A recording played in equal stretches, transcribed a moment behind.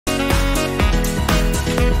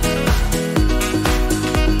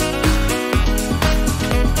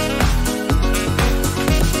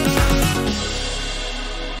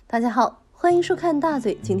大家好，欢迎收看大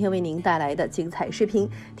嘴，今天为您带来的精彩视频。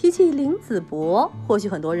提起林子博，或许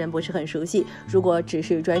很多人不是很熟悉，如果只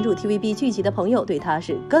是专注 TVB 剧集的朋友，对他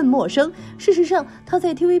是更陌生。事实上，他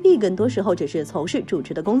在 TVB 更多时候只是从事主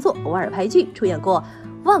持的工作，偶尔拍剧，出演过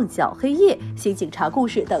《旺角黑夜》《新警察故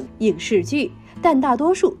事》等影视剧，但大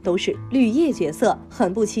多数都是绿叶角色，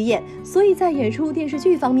很不起眼，所以在演出电视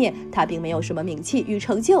剧方面，他并没有什么名气与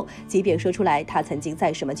成就。即便说出来他曾经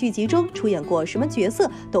在什么剧集中出演过什么角色，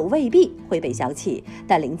都未必会被想起。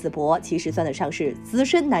但林子博其实算得上是资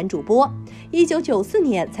深男主播。1994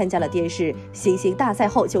年参加了电视新星大赛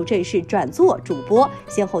后，就正式转做主播，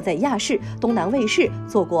先后在亚视、东南卫视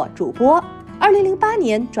做过主播。2008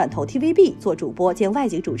年转投 TVB 做主播兼外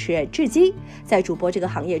景主持人，至今在主播这个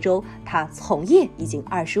行业中，他从业已经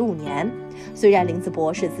25年。虽然林子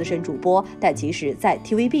博是资深主播，但其实在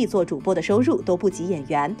TVB 做主播的收入都不及演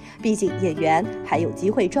员，毕竟演员还有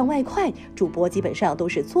机会赚外快，主播基本上都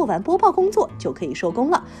是做完播报工作就可以收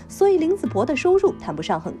工了，所以林子博的收入谈不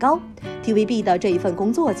上很高。TVB 的这一份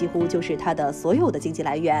工作几乎就是他的所有的经济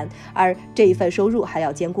来源，而这一份收入还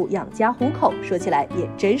要兼顾养家糊口，说起来也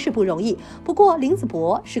真是不容易。不过林子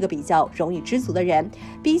博是个比较容易知足的人，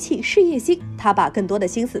比起事业心，他把更多的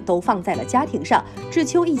心思都放在了家庭上，只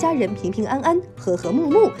求一家人平平安安、和和睦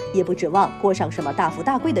睦，也不指望过上什么大富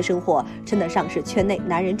大贵的生活，称得上是圈内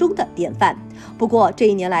男人中的典范。不过这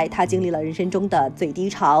一年来，他经历了人生中的最低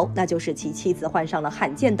潮，那就是其妻子患上了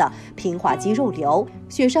罕见的平滑肌肉瘤，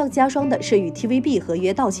雪上加霜的是与 TVB 合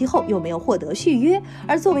约到期后又没有获得续约，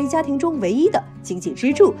而作为家庭中唯一的经济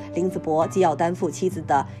支柱，林子博既要担负妻子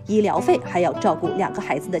的医疗费，还要照顾2个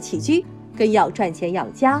孩子的起居，更要赚钱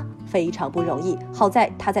养家，非常不容易。好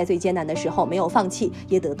在他在最艰难的时候没有放弃，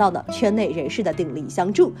也得到了圈内人士的鼎力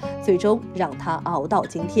相助，最终让他熬到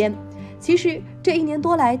今天。其实这1年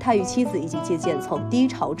多来，他与妻子已经渐渐从低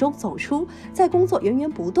潮中走出，在工作源源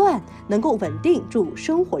不断、能够稳定住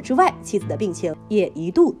生活之外，妻子的病情也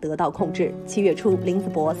一度得到控制。7月初，林子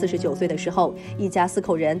博49岁的时候，一家4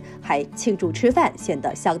口人还庆祝吃饭，显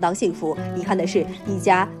得相当幸福。遗憾的是，一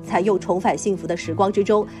家才又重返幸福的时光之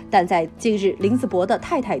中。但在近日，林子博的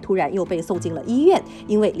太太突然又被送进了医院，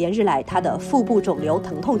因为连日来他的腹部肿瘤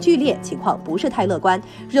疼痛剧烈，情况不是太乐观。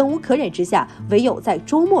忍无可忍之下，唯有在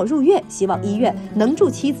周末入院，希望医院能助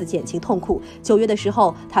妻子减轻痛苦。9月的时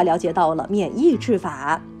候，他了解到了免疫治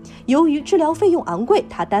法。由于治疗费用昂贵，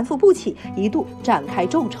他担负不起，一度展开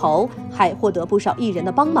众筹，还获得不少艺人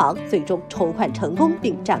的帮忙，最终筹款成功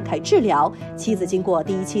并展开治疗。妻子经过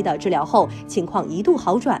第1期的治疗后，情况一度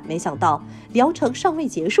好转，没想到疗程尚未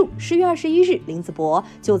结束，10月21日，林子博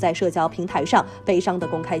就在社交平台上悲伤地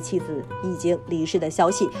公开妻子已经离世的消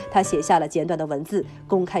息。他写下了简短的文字，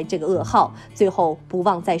公开这个噩耗，最后不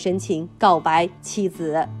忘再深情告白妻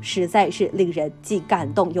子，实在是令人既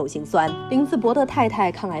感动又心酸。林子博的太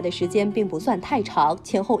太抗癌的时间并不算太长，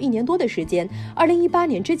前后1年多的时间。2018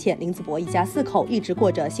年之前，林子博一家4口一直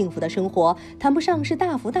过着幸福的生活，谈不上是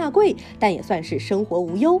大富大贵，但也算是生活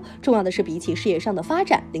无忧。重要的是，比起事业上的发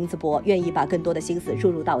展，林子博愿意把更多的心思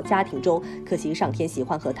注入到家庭中。可惜上天喜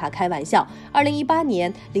欢和他开玩笑。2018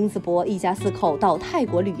年，林子博一家4口到泰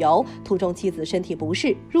国旅游，途中妻子身体不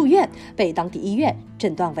适入院，被当地医院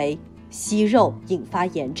诊断为息肉引发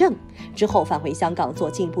炎症，之后返回香港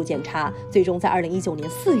做进一步检查，最终在2019年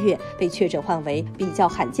4月被确诊患为比较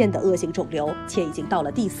罕见的恶性肿瘤，且已经到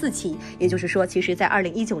了第4期。也就是说，其实在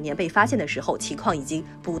2019年被发现的时候，情况已经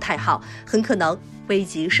不太好，很可能危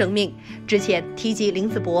及生命。之前提及林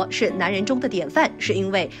子博是男人中的典范，是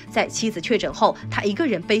因为在妻子确诊后，他一个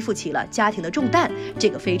人背负起了家庭的重担，这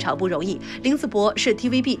个非常不容易。林子博是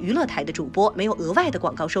TVB 娱乐台的主播，没有额外的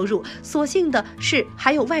广告收入，所幸的是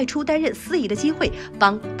还有外出担任司仪的机会，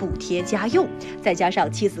帮补贴家用，再加上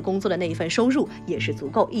妻子工作的那一份收入，也是足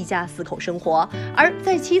够一家4口生活。而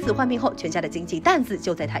在妻子患病后，全家的经济担子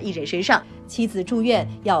就在他一人身上，妻子住院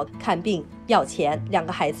要看病要钱，2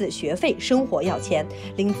个孩子学费生活要钱，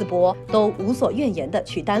林子博都无所怨言的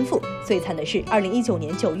去担负。最惨的是2019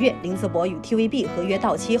年9月，林子博与 TVB 合约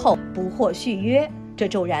到期后不获续约，这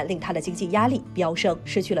骤然令他的经济压力飙升，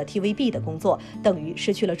失去了 TVB 的工作，等于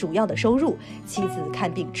失去了主要的收入。妻子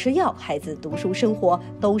看病吃药，孩子读书生活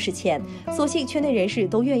都是钱。所幸圈内人士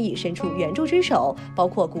都愿意伸出援助之手，包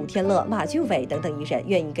括古天乐、马俊伟等等艺人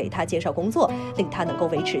愿意给他介绍工作，令他能够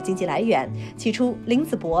维持经济来源。起初林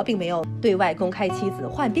子博并没有对外公开妻子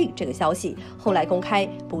患病这个消息，后来公开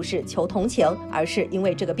不是求同情，而是因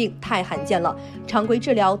为这个病太罕见了，常规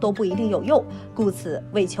治疗都不一定有用，故此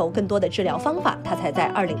为求更多的治疗方法，他才在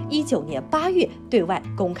2019年8月对外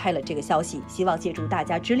公开了这个消息，希望借助大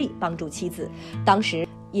家之力帮助妻子。当时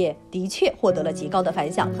也的确获得了极高的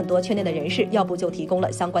反响，很多圈内的人士要不就提供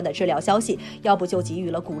了相关的治疗消息，要不就给予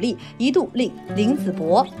了鼓励，一度令林子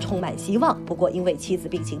博充满希望。不过因为妻子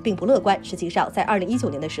病情并不乐观，实际上在2019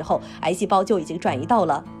年的时候，癌细胞就已经转移到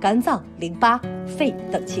了肝脏、淋巴、肺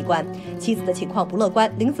等器官。妻子的情况不乐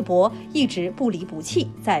观，林子博一直不离不弃，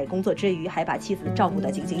在工作之余还把妻子照顾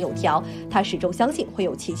得井井有条。他始终相信会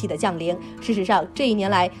有奇迹的降临。事实上，这一年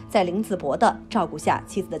来，在林子博的照顾下，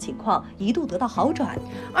妻子的情况一度得到好转。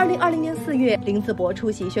2020年4月，林子博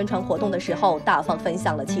出席宣传活动的时候，大方分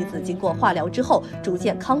享了妻子经过化疗之后逐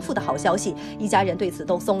渐康复的好消息，一家人对此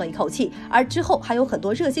都松了一口气。而之后还有很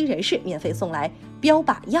多热心人士免费送来标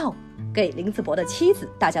靶药给林子博的妻子，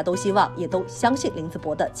大家都希望也都相信林子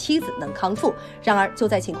博的妻子能康复。然而就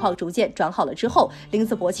在情况逐渐转好了之后，林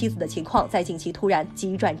子博妻子的情况在近期突然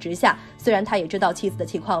急转直下。虽然他也知道妻子的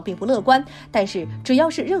情况并不乐观，但是只要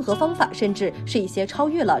是任何方法，甚至是一些超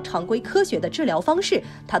越了常规科学的治疗方式，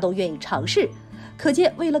他都愿意尝试。可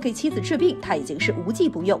见为了给妻子治病，他已经是无计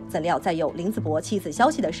不用。怎料在有林子博妻子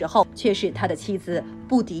消息的时候，却是他的妻子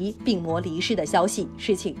不敌病魔离世的消息，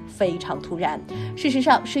事情非常突然。事实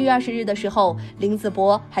上10月20日的时候，林子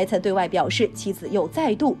博还曾对外表示，妻子又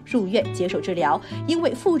再度入院接受治疗，因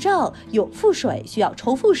为腹胀有腹水，需要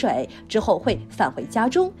抽腹水，之后会返回家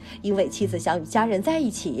中。因为妻子想与家人在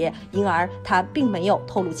一起，因而他并没有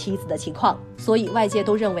透露妻子的情况，所以外界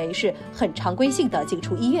都认为是很常规性的进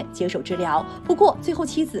出医院接受治疗。不过最后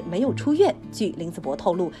妻子没有出院。据林子博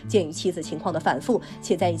透露，鉴于妻子情况的反复，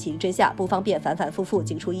且在疫情之下不方便反反复复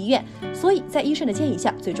进出医院，所以在医生的建议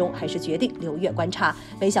下，最终还是决定留院观察。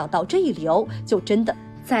没想到这一留就真的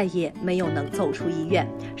再也没有能走出医院。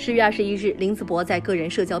10月21日，林子博在个人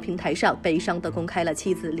社交平台上悲伤地公开了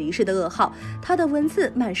妻子离世的噩耗。他的文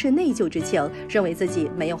字满是内疚之情，认为自己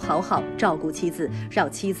没有好好照顾妻子，让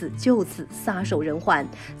妻子就此撒手人寰。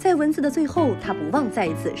在文字的最后，他不忘再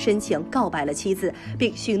一次深情告白了妻子，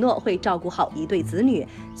并许诺会照顾好一对子女，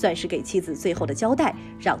算是给妻子最后的交代，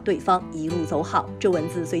让对方一路走好。这文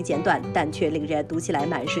字虽简短，但却令人读起来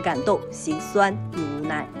满是感动、心酸与无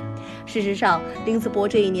奈。事实上，林子博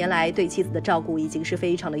这一年来对妻子的照顾已经是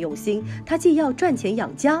非常的用心，他既要赚钱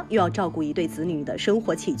养家，又要照顾一对子女的生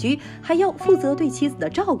活起居，还要负责对妻子的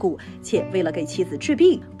照顾，且为了给妻子治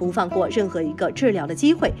病，不放过任何一个治疗的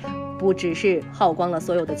机会，不只是耗光了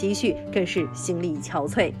所有的积蓄，更是心力憔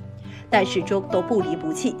悴。但始终都不离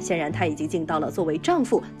不弃，显然他已经尽到了作为丈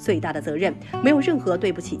夫最大的责任，没有任何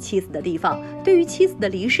对不起妻子的地方。对于妻子的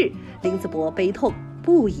离世，林子博悲痛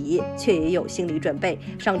不已，却也有心理准备。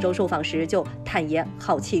上周受访时就坦言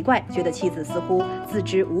好奇怪，觉得妻子似乎自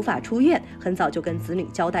知无法出院，很早就跟子女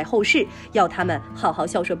交代后事，要他们好好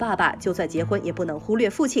孝顺爸爸，就算结婚也不能忽略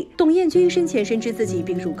父亲。董彦君生前深知自己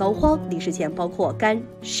病入膏肓，离世前包括肝、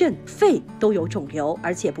肾、肺都有肿瘤，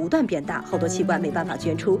而且不断变大，好多器官没办法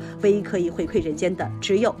捐出，唯一可以回馈人间的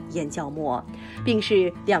只有眼角膜。病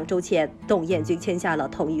逝2周前，董彦君签下了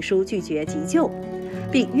同意书拒绝急救，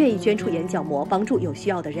并愿意捐出眼角膜帮助有需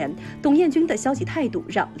要的人。董彦君的消极态度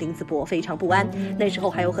让林子博非常不安，那时候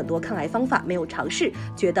还有很多抗癌方法没有尝试，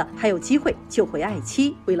觉得还有机会救回爱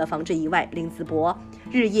妻。为了防止意外，林子博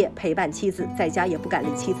日夜陪伴妻子，在家也不敢离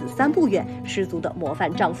妻子3步远，十足的模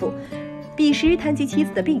范丈夫。彼时谈及妻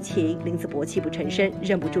子的病情，林子博泣不成声，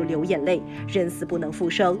忍不住流眼泪。人死不能复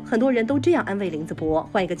生，很多人都这样安慰林子博。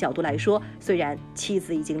换一个角度来说，虽然妻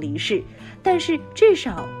子已经离世，但是至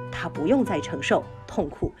少他不用再承受痛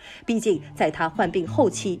苦，毕竟在他患病后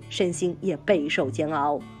期，身心也备受煎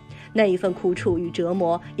熬，那一份苦楚与折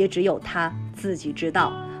磨也只有他自己知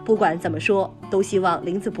道。不管怎么说，都希望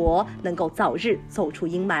林子博能够早日走出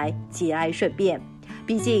阴霾，节哀顺变。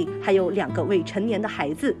毕竟还有2个未成年的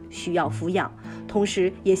孩子需要抚养，同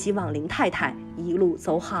时也希望林太太一路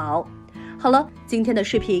走好。好了，今天的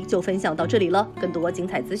视频就分享到这里了，更多精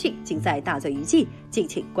彩资讯尽在大嘴娱记，敬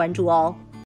请关注哦。